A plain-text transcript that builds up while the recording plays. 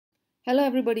Hello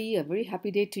everybody, a very happy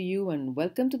day to you and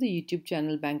welcome to the YouTube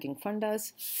channel Banking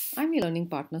Fundas. I'm your learning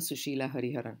partner Sushila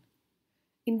Hariharan.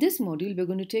 In this module, we're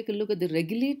going to take a look at the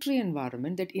regulatory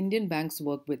environment that Indian banks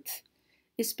work with,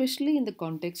 especially in the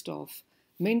context of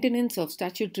maintenance of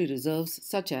statutory reserves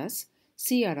such as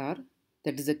CRR,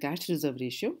 that is the cash reserve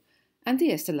ratio, and the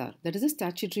SLR, that is the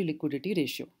statutory liquidity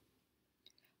ratio.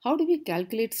 How do we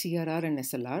calculate CRR and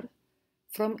SLR?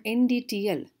 From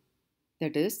NDTL,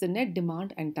 that is, the net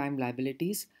demand and time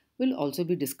liabilities, will also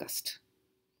be discussed.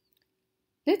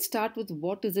 Let's start with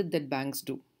what is it that banks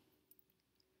do.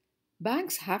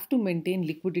 Banks have to maintain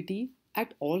liquidity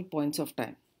at all points of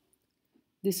time.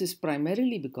 This is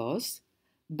primarily because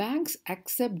banks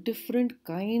accept different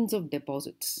kinds of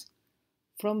deposits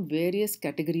from various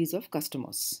categories of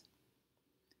customers.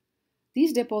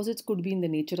 These deposits could be in the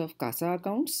nature of CASA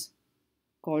accounts,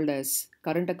 called as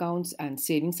current accounts and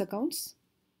savings accounts,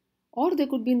 or they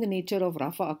could be in the nature of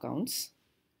RAFA accounts,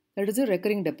 that is the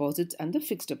recurring deposits and the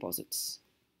fixed deposits.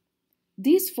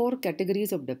 These four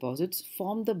categories of deposits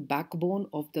form the backbone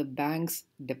of the bank's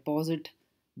deposit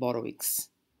borrowings.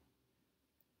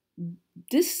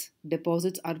 These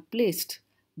deposits are placed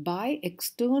by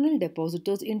external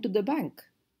depositors into the bank.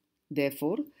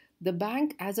 Therefore, the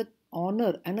bank has an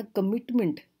honor and a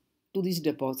commitment to these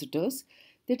depositors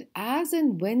that as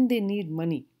and when they need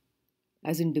money,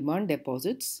 as in demand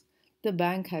deposits, the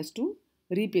bank has to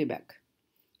repay back.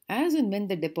 As and when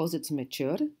the deposits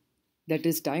mature, that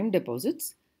is time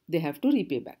deposits, they have to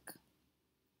repay back.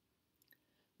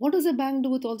 What does a bank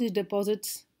do with all these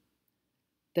deposits?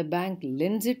 The bank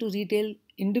lends it to retail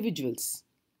individuals,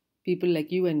 people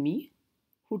like you and me,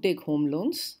 who take home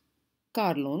loans,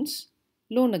 car loans,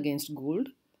 loan against gold,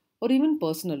 or even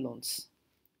personal loans.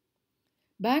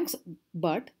 Banks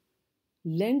but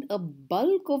lend a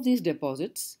bulk of these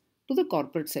deposits to the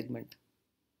corporate segment.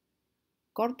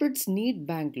 Corporates need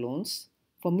bank loans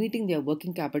for meeting their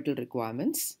working capital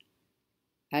requirements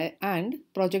and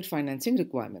project financing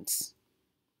requirements.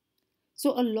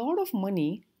 So a lot of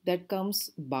money that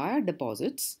comes via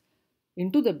deposits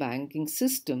into the banking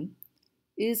system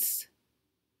is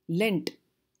lent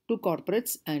to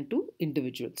corporates and to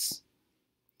individuals.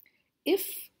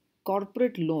 If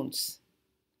corporate loans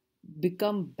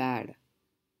become bad,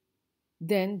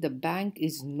 then the bank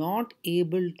is not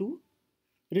able to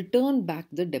return back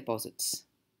the deposits.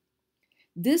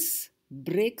 This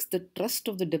breaks the trust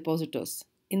of the depositors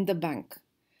in the bank,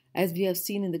 as we have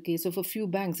seen in the case of a few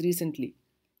banks recently,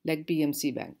 like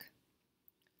PMC Bank.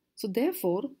 So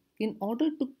therefore, in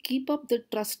order to keep up the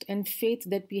trust and faith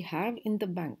that we have in the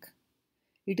bank,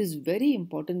 it is very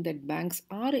important that banks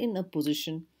are in a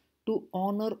position to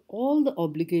honor all the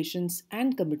obligations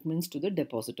and commitments to the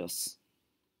depositors.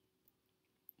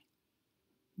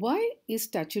 Why is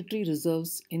statutory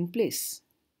reserves in place?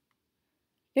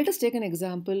 Let us take an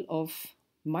example of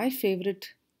my favorite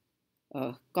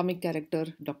comic character,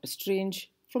 Dr. Strange,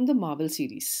 from the Marvel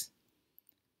series.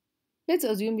 Let's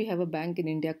assume we have a bank in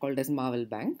India called as Marvel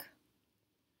Bank.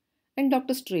 And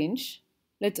Dr. Strange,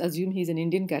 let's assume he's an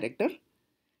Indian character,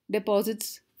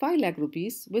 deposits 5 lakh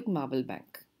rupees with Marvel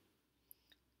Bank.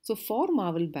 So for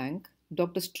Marvel Bank,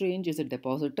 Dr. Strange is a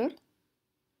depositor,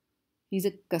 he's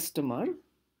a customer,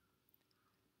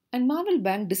 and Marvel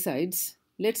Bank decides,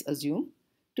 let's assume,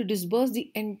 to disburse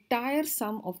the entire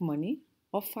sum of money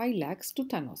of 5 lakhs to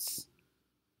Thanos.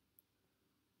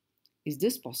 Is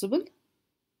this possible?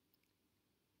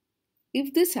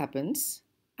 If this happens,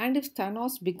 and if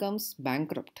Thanos becomes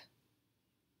bankrupt,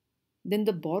 then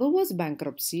the borrower's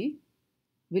bankruptcy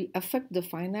will affect the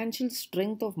financial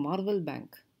strength of Marvel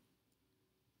Bank.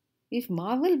 If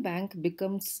Marvel Bank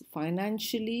becomes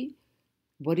financially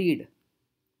worried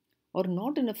or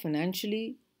not in a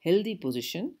financially healthy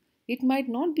position, it might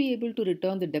not be able to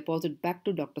return the deposit back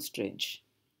to Dr. Strange.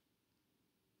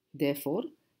 Therefore,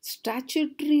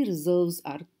 statutory reserves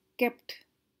are kept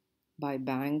by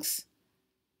banks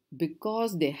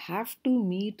because they have to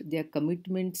meet their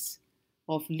commitments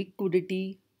of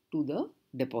liquidity to the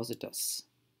depositors.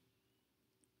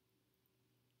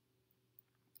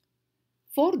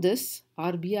 For this,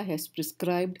 RBI has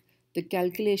prescribed the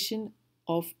calculation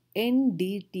of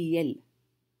NDTL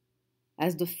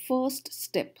as the first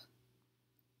step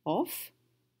of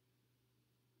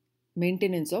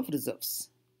maintenance of reserves.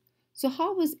 So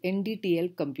how is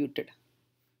NDTL computed?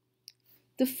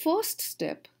 The first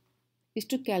step is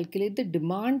to calculate the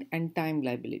demand and time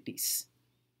liabilities.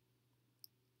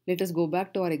 Let us go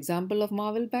back to our example of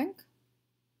Marvel Bank.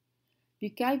 We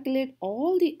calculate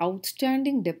all the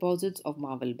outstanding deposits of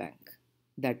Marvel Bank,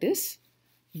 that is,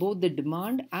 both the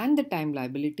demand and the time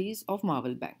liabilities of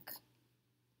Marvel Bank.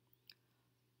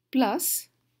 Plus,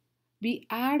 we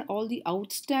add all the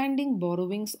outstanding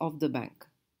borrowings of the bank.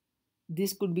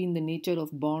 This could be in the nature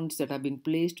of bonds that have been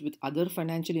placed with other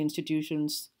financial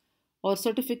institutions or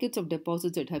certificates of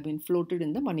deposits that have been floated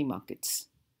in the money markets.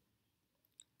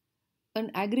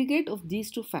 An aggregate of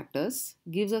these two factors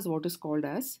gives us what is called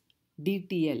as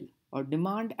DTL, or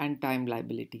demand and time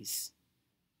liabilities.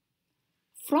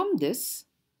 From this,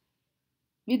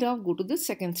 we now go to the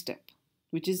second step,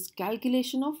 which is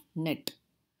calculation of net.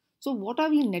 So what are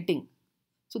we netting?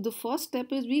 So the first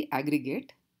step is we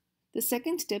aggregate. The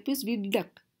second step is we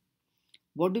deduct.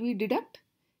 What do we deduct?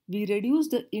 We reduce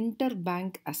the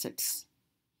interbank assets.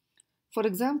 For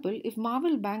example, if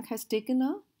Marvel Bank has taken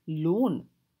a loan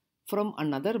from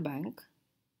another bank,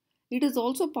 it is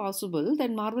also possible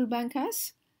that Marvel Bank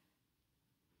has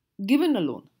given a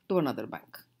loan to another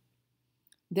bank.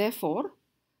 Therefore,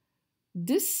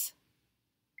 this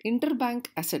interbank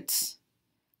assets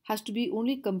has to be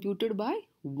only computed by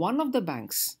one of the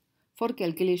banks for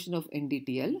calculation of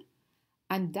NDTL,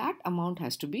 and that amount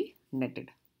has to be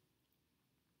netted.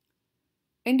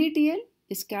 NDTL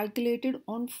is calculated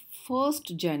on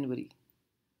 1st January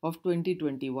of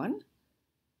 2021,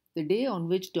 the day on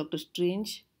which Dr.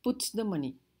 Strange puts the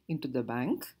money into the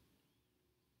bank,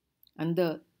 and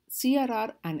the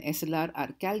CRR and SLR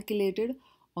are calculated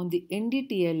on the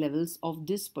NDTL levels of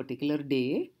this particular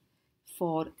day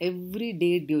for every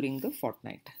day during the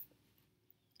fortnight.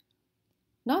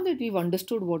 Now that we've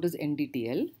understood what is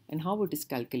NDTL and how it is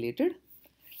calculated,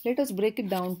 let us break it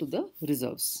down to the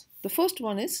reserves. The first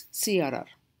one is CRR.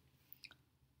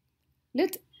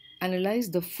 Let's analyze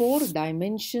the 4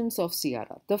 dimensions of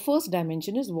CRR. The first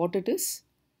dimension is what it is.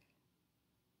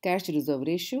 Cash reserve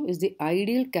ratio is the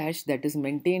ideal cash that is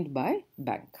maintained by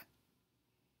bank.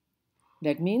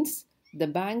 That means the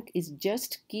bank is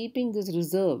just keeping this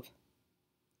reserve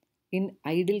in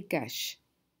idle cash,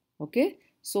 okay,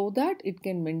 so that it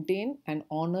can maintain and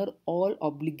honor all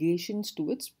obligations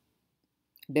to its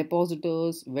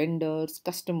depositors, vendors,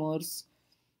 customers,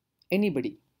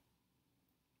 anybody.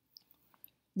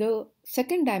 The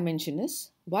second dimension is,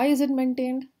 why is it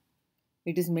maintained?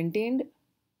 It is maintained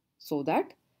so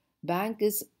that bank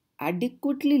is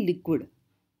adequately liquid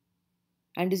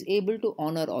and is able to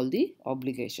honor all the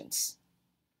obligations.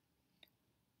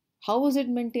 How is it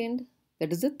maintained?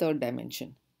 That is the third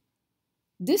dimension.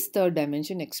 This third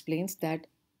dimension explains that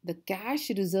the cash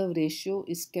reserve ratio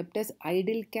is kept as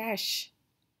idle cash,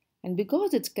 and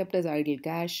because it's kept as idle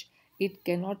cash, it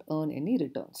cannot earn any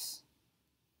returns.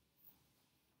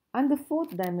 And the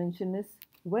fourth dimension is,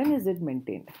 when is it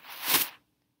maintained?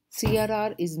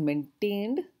 CRR is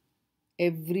maintained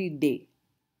every day,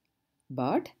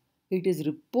 but it is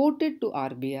reported to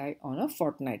RBI on a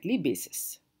fortnightly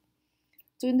basis.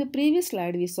 So in the previous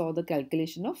slide, we saw the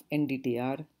calculation of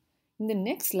NDTR. In the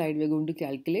next slide, we are going to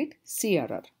calculate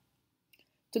CRR.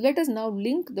 So let us now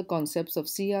link the concepts of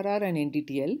CRR and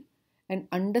NDTL and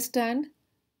understand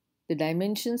the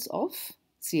dimensions of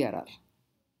CRR.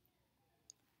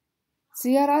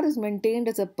 CRR is maintained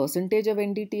as a percentage of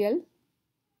NDTL.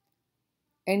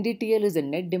 NDTL is the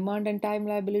net demand and time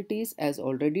liabilities, as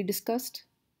already discussed.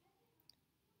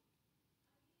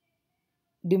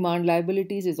 Demand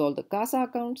liabilities is all the CASA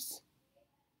accounts,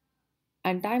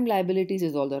 and time liabilities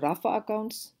is all the RAFA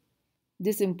accounts.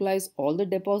 This implies all the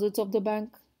deposits of the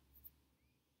bank.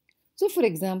 So for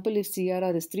example, if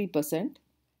CRR is 3%,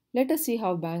 let us see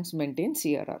how banks maintain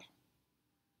CRR.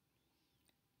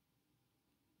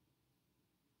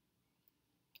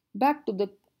 Back to the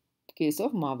case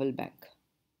of Marvel Bank.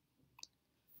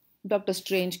 Dr.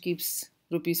 Strange keeps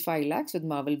rupees 5 lakhs with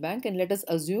Marvel Bank, and let us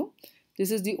assume this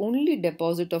is the only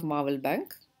deposit of Marvel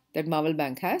Bank that Marvel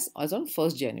Bank has as on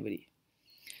 1st January.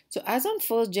 So as on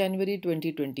 1st January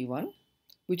 2021,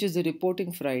 which is the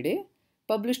reporting Friday,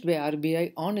 published by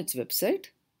RBI on its website,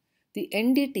 the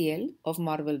NDTL of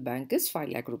Marvel Bank is 5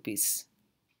 lakh rupees.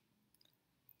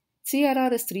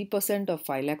 CRR is 3% of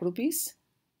 5 lakh rupees.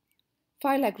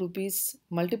 5 lakh rupees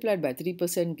multiplied by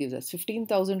 3% gives us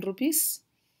 15,000 rupees.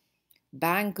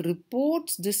 Bank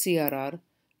reports the CRR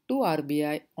to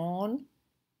RBI on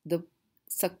the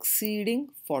succeeding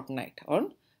fortnight,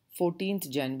 on 14th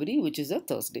January, which is a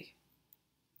Thursday.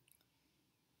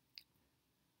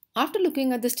 After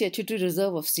looking at the statutory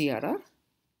reserve of CRR,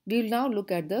 we will now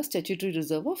look at the statutory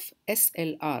reserve of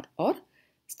SLR, or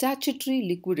Statutory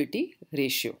Liquidity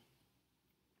Ratio.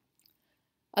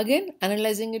 Again,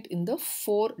 analyzing it in the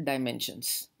 4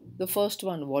 dimensions. The first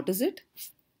one, what is it?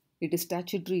 It is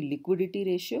Statutory Liquidity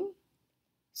Ratio.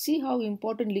 See how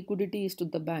important liquidity is to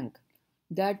the bank,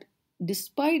 that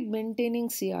despite maintaining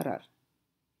CRR,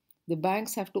 the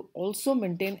banks have to also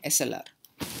maintain SLR.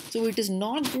 So it is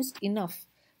not just enough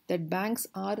that banks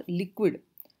are liquid,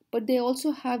 but they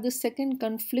also have the second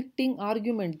conflicting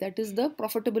argument, that is the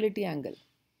profitability angle.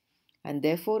 And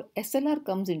therefore, SLR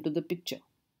comes into the picture.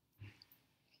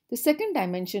 The second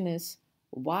dimension is,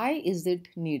 why is it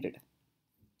needed?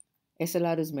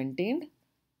 SLR is maintained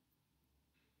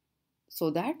so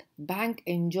that bank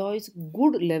enjoys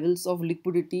good levels of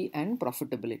liquidity and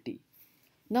profitability.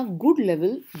 Now, good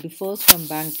level differs from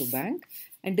bank to bank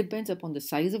and depends upon the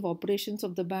size of operations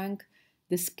of the bank,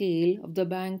 the scale of the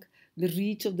bank, the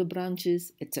reach of the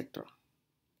branches, etc.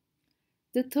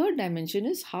 The third dimension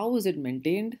is, how is it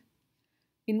maintained?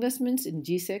 Investments in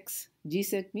GSECs.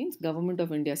 GSEC means Government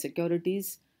of India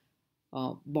Securities,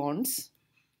 bonds,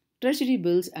 treasury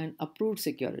bills and approved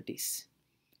securities.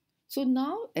 So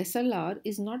now SLR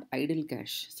is not idle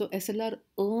cash. So SLR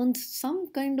earns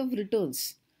some kind of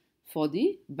returns for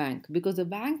the bank because the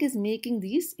bank is making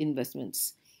these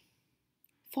investments.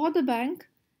 For the bank,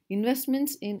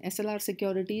 investments in SLR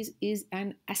securities is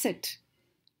an asset.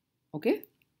 Okay?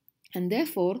 And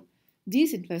therefore,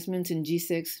 these investments in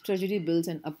GSECs, treasury bills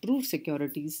and approved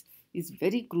securities is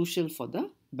very crucial for the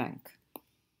bank.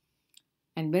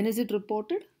 And when is it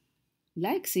reported?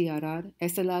 Like CRR,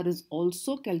 SLR is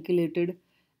also calculated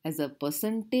as a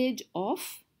percentage of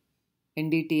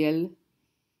NDTL.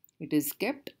 It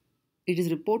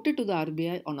is reported to the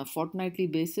RBI on a fortnightly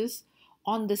basis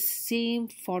on the same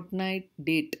fortnight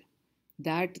date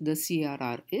that the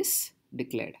CRR is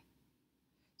declared.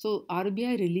 So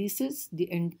RBI releases the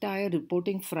entire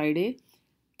reporting Friday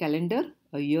calendar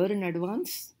a year in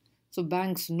advance. So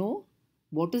banks know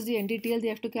what is the NDTL they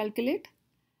have to calculate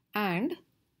and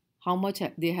how much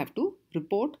they have to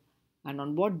report and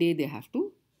on what day they have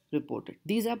to report it.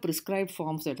 These are prescribed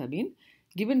forms that have been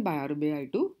given by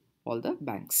RBI to all the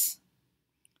banks.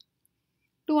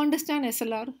 To understand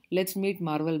SLR, let's meet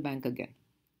Marvel Bank again.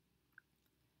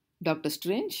 Dr.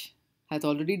 Strange has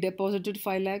already deposited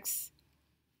 5 lakhs.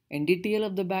 NDTL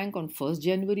of the bank on 1st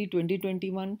January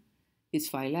 2021 is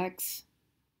 5 lakhs.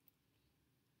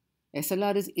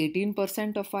 SLR is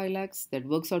 18% of 5 lakhs, that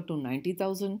works out to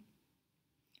 90,000.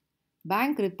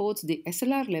 Bank reports the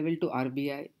SLR level to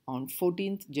RBI on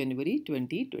 14th January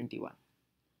 2021.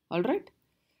 Alright.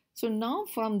 So now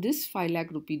from this 5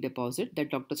 lakh rupee deposit that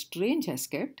Dr. Strange has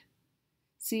kept,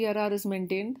 CRR is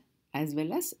maintained as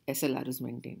well as SLR is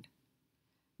maintained.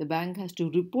 The bank has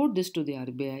to report this to the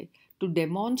RBI to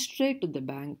demonstrate to the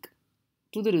bank,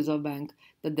 to the Reserve Bank,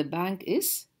 that the bank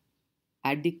is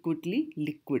adequately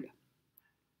liquid.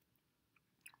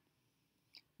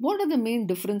 What are the main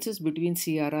differences between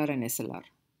CRR and SLR?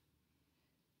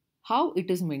 How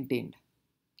it is maintained?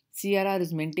 CRR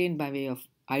is maintained by way of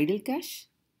idle cash.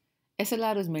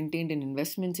 SLR is maintained in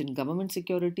investments in government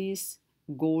securities,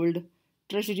 gold,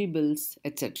 treasury bills,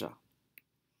 etc.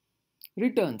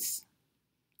 Returns.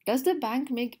 Does the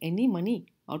bank make any money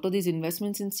out of these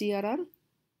investments in CRR?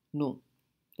 No.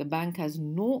 The bank has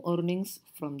no earnings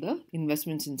from the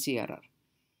investments in CRR.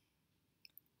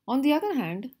 On the other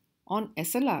hand, on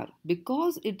SLR,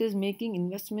 because it is making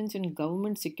investments in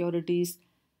government securities,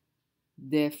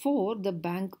 therefore the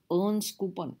bank earns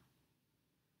coupon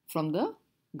from the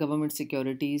government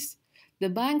securities. The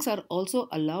banks are also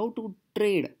allowed to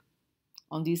trade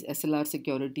on these SLR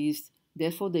securities,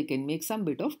 therefore they can make some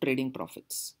bit of trading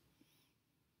profits.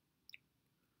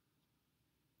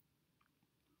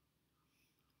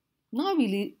 Now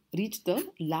we reach the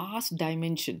last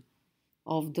dimension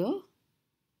of the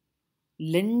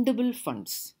lendable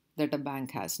funds that a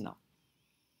bank has now.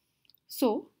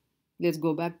 So let's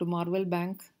go back to Marvel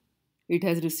Bank. It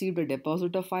has received a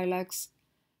deposit of 5 lakhs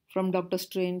from Dr.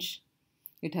 Strange.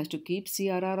 It has to keep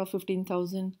CRR of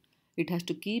 15,000. It has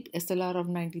to keep SLR of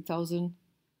 90,000.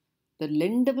 The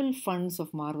lendable funds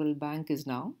of Marvel Bank is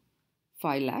now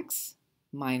 5 lakhs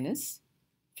minus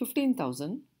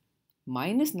 15,000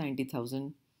 minus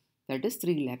 90,000, that is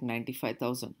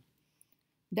 3,95,000.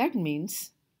 That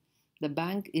means the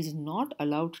bank is not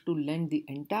allowed to lend the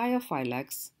entire 5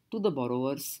 lakhs to the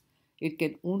borrowers. It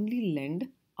can only lend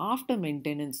after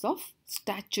maintenance of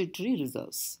statutory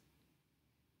reserves.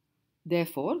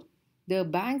 Therefore, the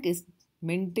bank is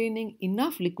maintaining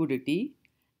enough liquidity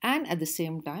and at the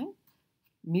same time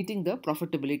meeting the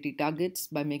profitability targets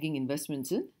by making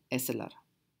investments in SLR.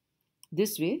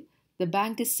 This way, the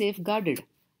bank is safeguarded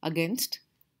against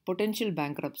potential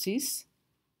bankruptcies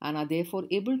and are therefore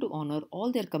able to honor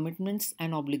all their commitments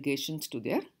and obligations to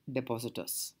their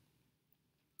depositors.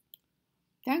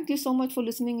 Thank you so much for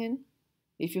listening in.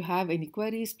 If you have any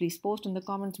queries, please post in the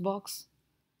comments box.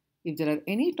 If there are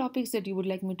any topics that you would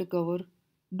like me to cover,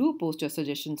 do post your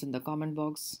suggestions in the comment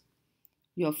box.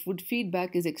 Your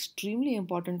feedback is extremely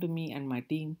important to me and my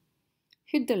team.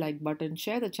 Hit the like button,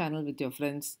 share the channel with your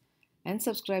friends, and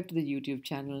subscribe to the YouTube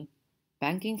channel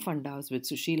Banking Fundas with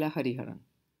Sushila Hariharan.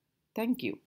 Thank you.